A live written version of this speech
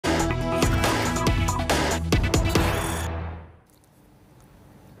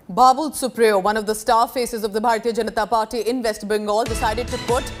Babul Supriyo, one of the star faces of the Bharatiya Janata Party in West Bengal, decided to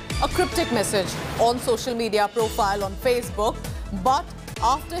put a cryptic message on social media profile on Facebook. But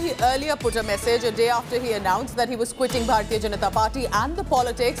after he earlier put a message a day after he announced that he was quitting Bharatiya Janata Party and the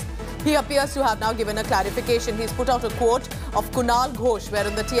politics, he appears to have now given a clarification. He's put out a quote of Kunal Ghosh,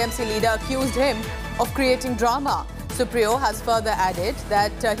 wherein the TMC leader accused him of creating drama. Supriyo has further added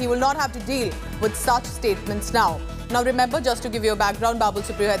that he will not have to deal with such statements now. Now remember, just to give you a background, Babul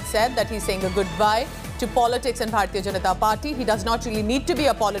Supriyo had said that he's saying a goodbye to politics and Bharatiya Janata Party. He does not really need to be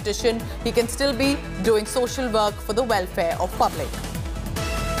a politician. He can still be doing social work for the welfare of public.